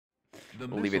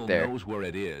We'll leave it there. The missile knows where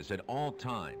it is at all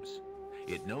times.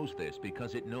 It knows this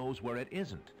because it knows where it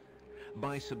isn't.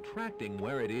 By subtracting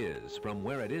where it is from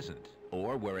where it isn't,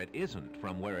 or where it isn't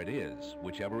from where it is,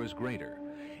 whichever is greater,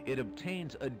 it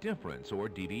obtains a difference or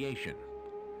deviation.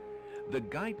 The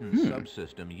guidance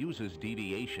subsystem uses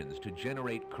deviations to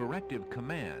generate corrective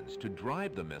commands to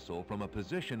drive the missile from a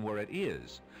position where it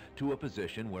is to a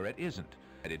position where it isn't.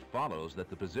 And it follows that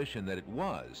the position that it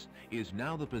was is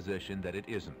now the position that it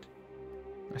isn't.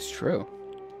 That's true.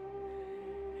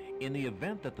 In the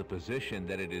event that the position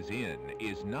that it is in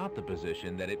is not the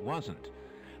position that it wasn't,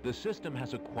 the system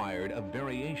has acquired a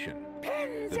variation.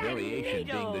 The variation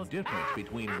being the difference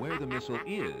between where the missile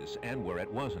is and where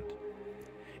it wasn't.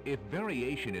 If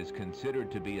variation is considered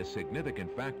to be a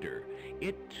significant factor,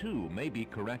 it too may be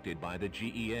corrected by the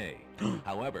GEA.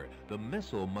 However, the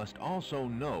missile must also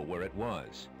know where it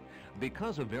was.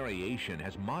 Because a variation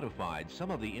has modified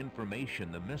some of the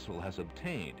information the missile has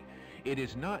obtained, it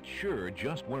is not sure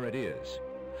just where it is.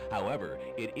 However,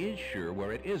 it is sure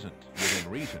where it isn't,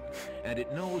 within reason, and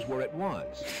it knows where it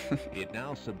was. It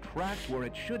now subtracts where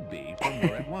it should be from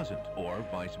where it wasn't, or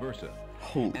vice versa.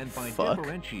 Holy and by fuck.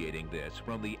 differentiating this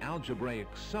from the algebraic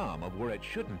sum of where it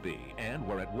shouldn't be and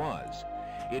where it was,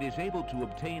 it is able to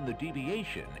obtain the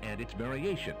deviation and its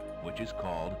variation, which is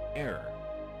called error.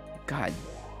 God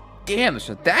damn,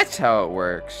 so that's how it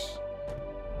works.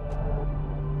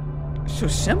 So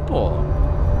simple.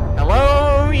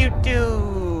 Hello,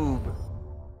 YouTube.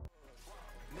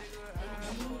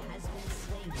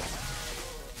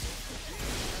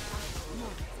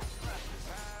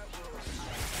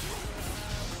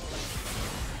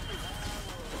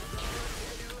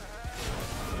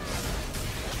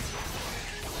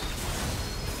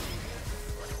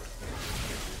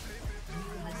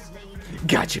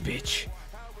 Gotcha, bitch.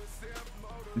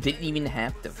 Didn't even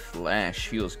have to flash.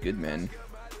 Feels good, man.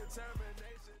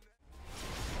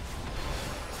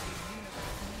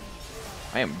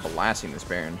 I am blasting this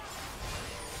Baron.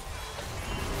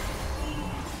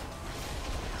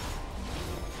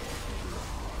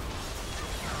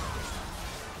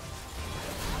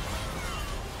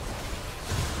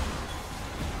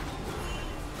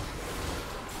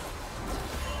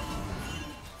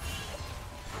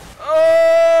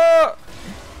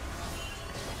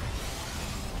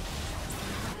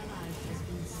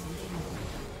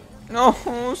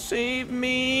 No, save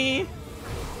me.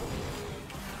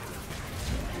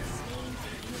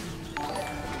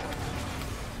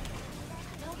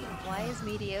 Why is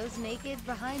Meteos naked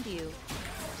behind you?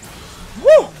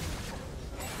 Woo!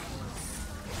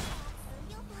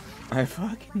 I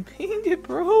fucking pinged it,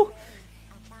 bro.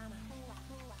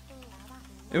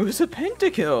 It was a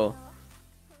pentakill.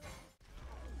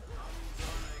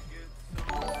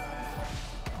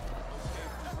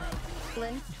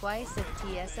 Blink twice if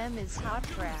TSM is hot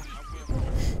trash.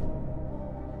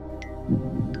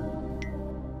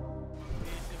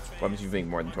 What happens if you blink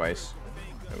more than twice?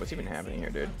 Wait, what's even happening here,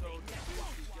 dude?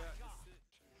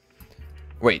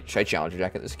 Wait, should I Challenger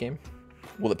Jacket this game?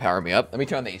 Will it power me up? Let me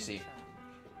turn on the AC.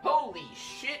 Holy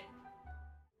shit!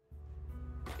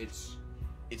 It's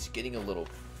getting a little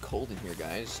cold in here,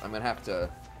 guys. I'm gonna have to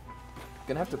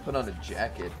put on a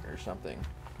jacket or something.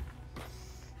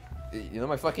 You know,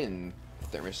 my fucking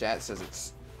thermostat says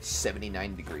it's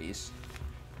 79 degrees.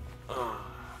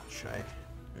 Sorry,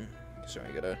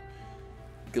 I gotta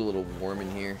get a little warm in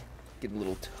here. Get a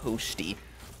little toasty.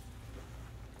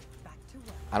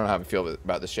 I don't know how I feel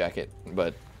about this jacket,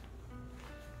 but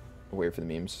I'll wait for the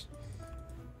memes.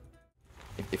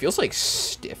 It feels like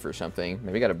stiff or something.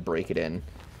 Maybe I gotta break it in.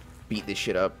 Beat this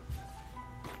shit up.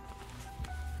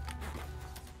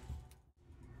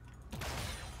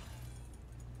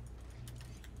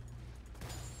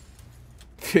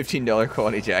 $15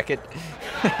 quality jacket.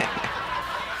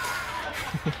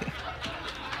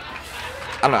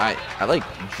 I don't know, I like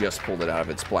just pulled it out of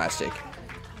its plastic.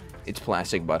 Its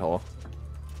plastic butthole.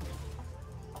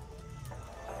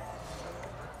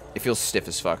 It feels stiff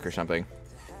as fuck or something.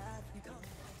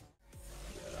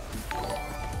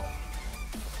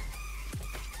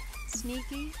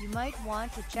 Sneaky, you might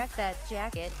want to check that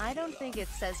jacket. I don't think it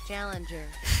says Challenger.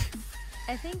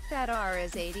 I think that R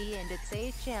is 80 and it's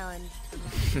a challenge.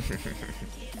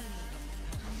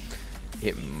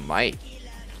 It might.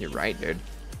 You're right, dude.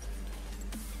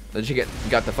 Let's you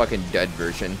got the fucking dud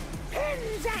version.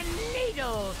 Pins and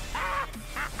needles.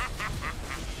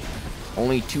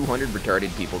 Only 200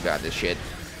 retarded people got this shit.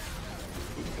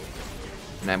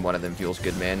 And I'm one of them. Feels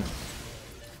good, man.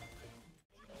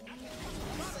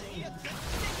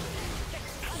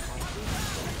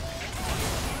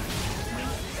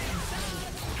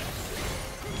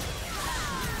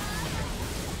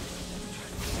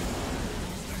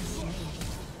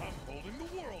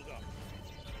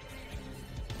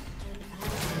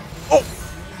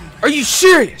 you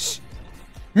serious?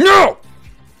 No!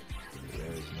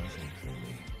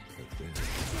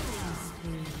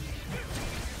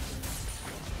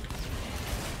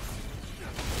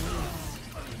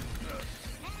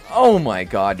 Oh my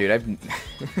god, dude, I've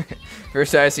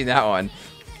first time I've seen that one.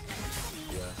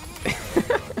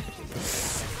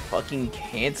 Fucking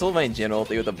cancel my general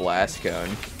ulti with a blast cone.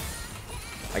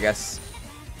 I guess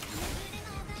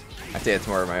I'd say it's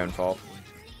more of my own fault.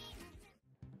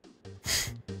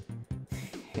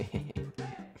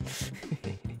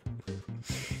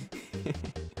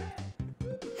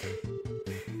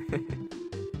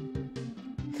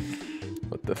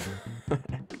 What the fuck?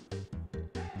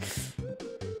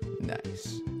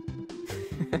 Nice.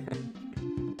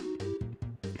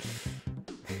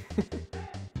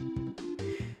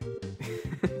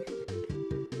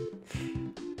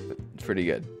 Pretty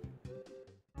good.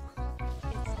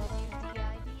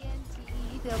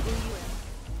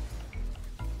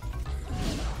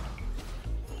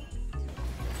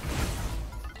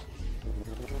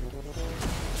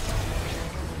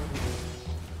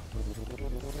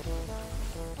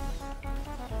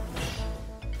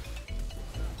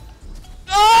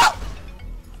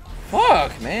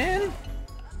 Fuck, man.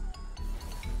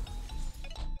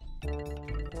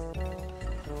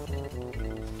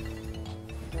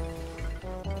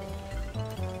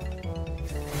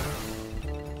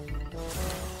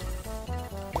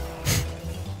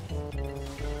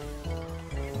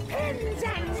 Pins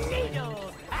and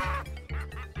needles.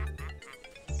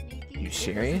 You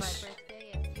serious?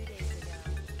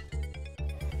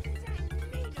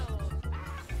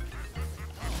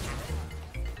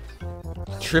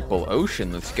 Triple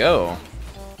ocean, let's go.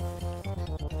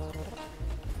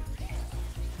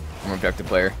 I'm objective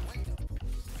player.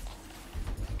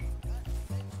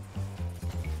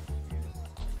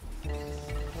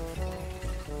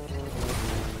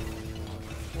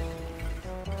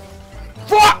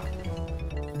 Fuck!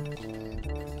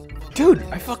 Dude,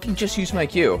 I fucking just used my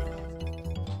Q.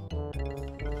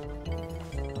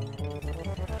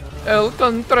 El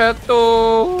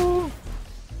contrato.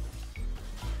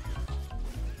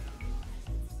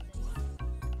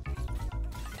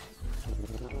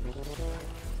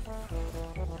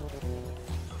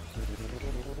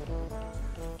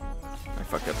 I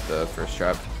fucked up the first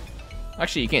trap.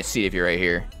 Actually, you can't see it if you're right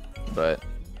here, but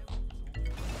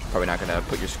probably not gonna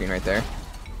put your screen right there.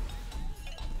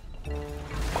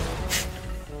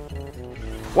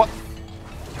 What?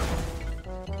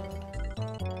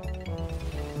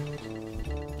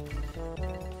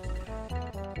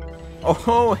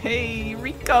 Oh, hey,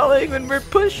 recalling when we're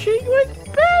pushing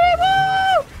with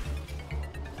Parable!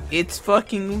 It's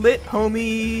fucking lit,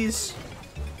 homies!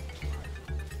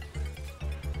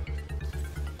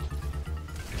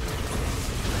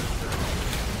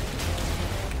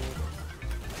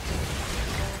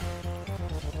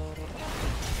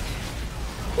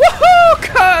 Woohoo,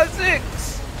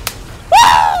 Kazakhs!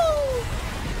 Woo!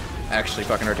 Actually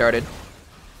fucking retarded.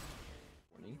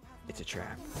 It's a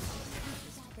trap.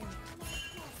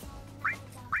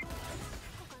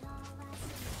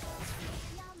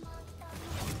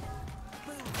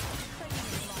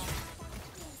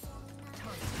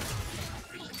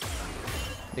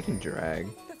 They can drag.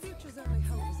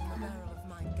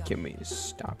 Can we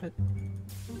stop it?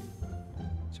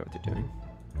 Is that what they're doing?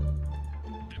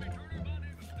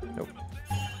 Nope.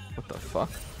 What the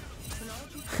fuck?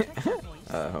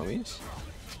 Homies?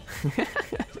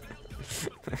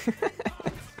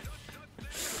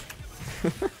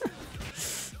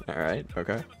 Alright,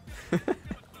 okay.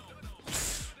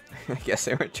 I guess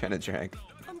they weren't trying to drag.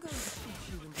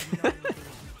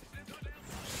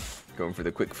 Going for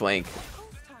the quick flank.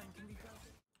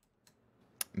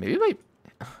 Maybe you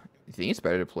think it's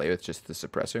better to play with just the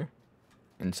suppressor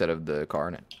instead of the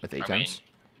car with 8 times?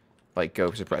 Like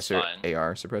go suppressor,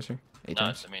 AR suppressor, 8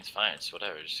 times? I mean, it's fine. It's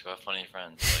whatever. Just go have fun with your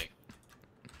friends. Like,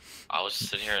 I was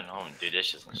just sitting here at home and do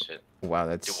dishes and shit. Wow,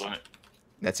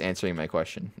 that's answering my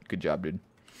question. Good job, dude.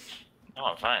 No,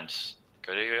 I'm fine. Just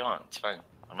go do what you want. It's fine.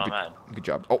 I'm not mad. Good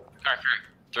job. Oh. Car,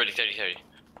 30.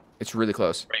 It's really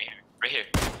close. Right here.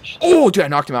 Oh, dude, I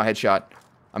knocked him out headshot.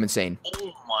 I'm insane.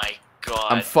 Oh my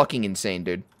god. I'm fucking insane,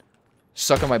 dude.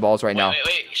 Suck on my balls right now.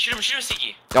 Wait. Shoot him,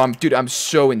 Siki. Oh, dude, I'm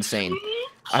so insane.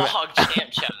 Hog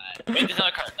champ chat. Wait, there's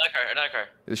another car.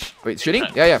 Wait, shooting?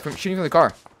 Yeah, shooting from the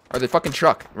car. Or the fucking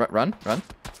truck. Run.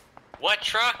 What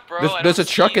truck, bro? There's a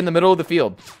truck in the middle of the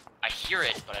field. I hear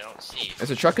it, but I don't see it.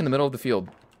 There's a truck in the middle of the field.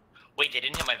 Wait, they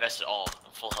didn't hit my vest at all.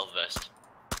 I'm full health vest.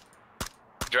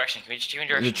 Direction, can we just give me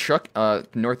There's direction? a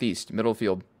truck, northeast, middle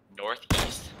field.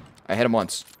 Northeast? I hit him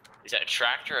once. Is that a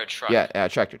tractor or a truck? Yeah,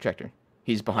 tractor.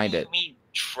 He's behind it. What do you mean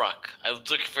Truck. I was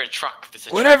looking for a truck.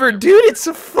 Whatever, dude. It's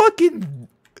a fucking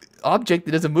object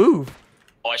that doesn't move.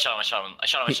 Oh, I shot him. I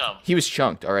shot him. He was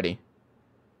chunked already.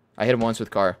 I hit him once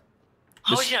with car.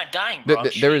 How is he not dying, bro?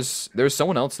 There was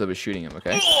someone else that was shooting him.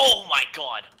 Okay. Oh my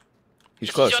god.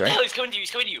 He's close, right? He's coming to you.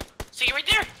 He's coming to you. See you right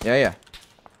there. Yeah.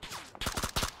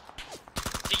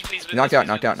 Please, Knocked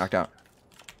out.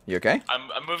 You okay?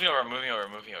 I'm moving over.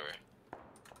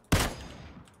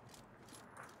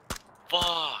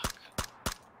 Fuck.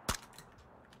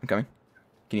 I'm coming.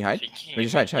 Can you hide? No,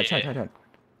 just hide.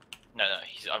 No,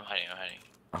 I'm hiding.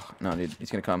 Oh, no, dude. He's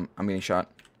gonna come. I'm getting shot.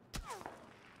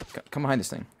 Come behind this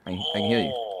thing. I can hear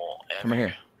you. Come right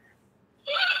here.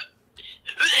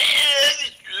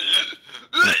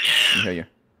 I can hear you.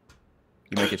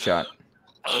 You might get shot.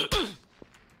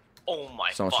 Oh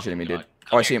my. Someone's shooting me, dude.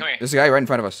 Come I see him. There's a guy right in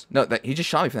front of us. No, he just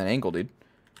shot me from that angle, dude.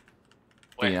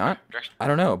 Did he not? I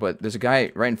don't know, but there's a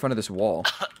guy right in front of this wall.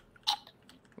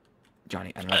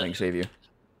 Johnny, I don't know if I can save you.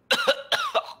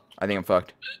 I think I'm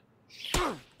fucked.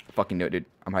 Fucking do it, dude.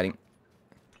 I'm hiding.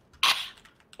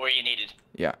 Where you needed.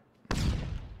 Yeah.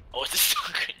 Oh, it's a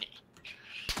stun grenade.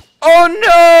 Oh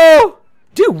no!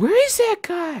 Dude, where is that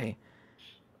guy?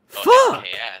 Oh, Fuck!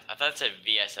 yeah, I thought it said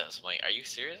VSS. I'm like, are you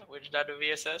serious? Would you die to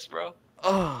VSS, bro?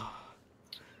 Oh.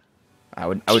 I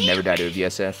would never die to a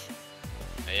VSS.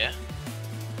 Oh, yeah?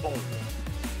 Boom.